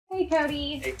Hey,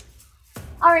 Cody. Hey.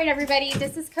 All right, everybody,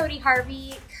 this is Cody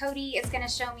Harvey. Cody is gonna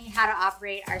show me how to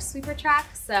operate our sweeper truck,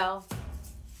 so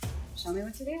show me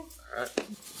what to do. All right.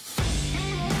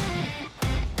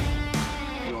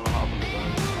 You want to hop on the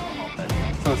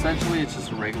button? So essentially, it's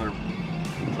just a regular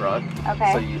truck.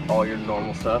 Okay. So all your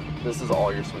normal stuff. This is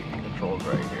all your sweeping controls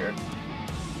right here.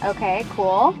 Okay,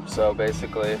 cool. So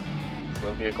basically,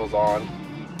 the vehicle's on.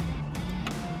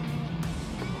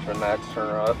 Turn that to turn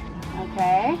her up.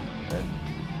 Okay. And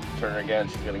turn her again,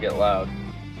 she's gonna get loud.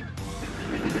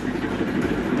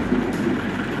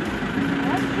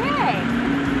 Okay.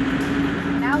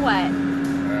 Now what?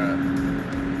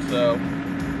 Alright. So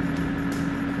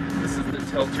this is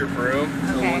the tilt your broom.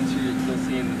 So Okay. once you'll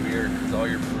see in the mirror, because all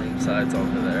your broom side's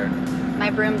over there. My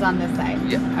broom's on this side?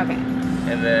 Yeah. Okay.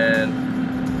 And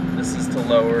then this is to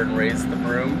lower and raise the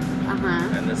broom.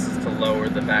 Uh-huh. And this is to lower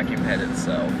the vacuum head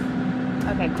itself.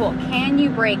 Okay, cool. Can you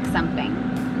break something?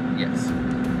 Yes.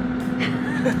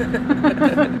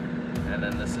 And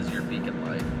then this is your beacon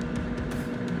light.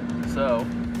 So,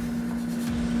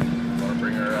 want to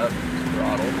bring her up,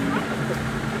 throttle.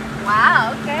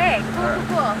 Wow, okay. Cool, All right.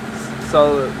 cool.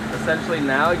 So essentially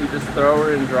now you just throw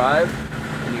her in drive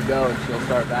and you go and she'll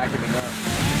start vacuuming up.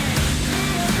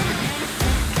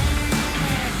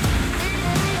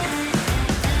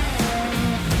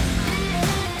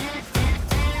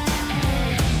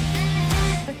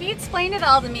 He explained it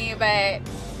all to me, but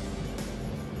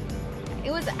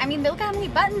it was, I mean, look how many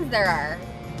buttons there are.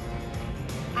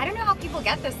 I don't know how people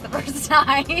get this the first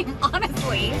time,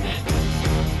 honestly.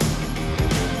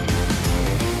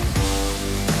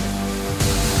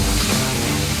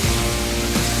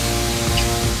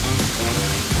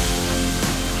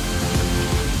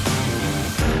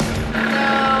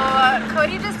 So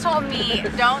Cody just told me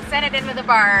don't send it into the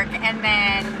bark, and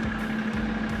then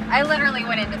I literally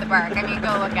went into the bark. I mean,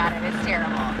 go look at it, it's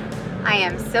terrible. I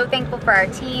am so thankful for our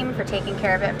team for taking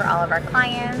care of it for all of our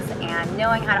clients and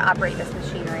knowing how to operate this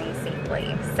machinery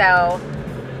safely. So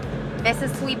this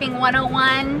is Sweeping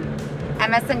 101.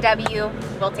 MSNW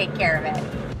will take care of it.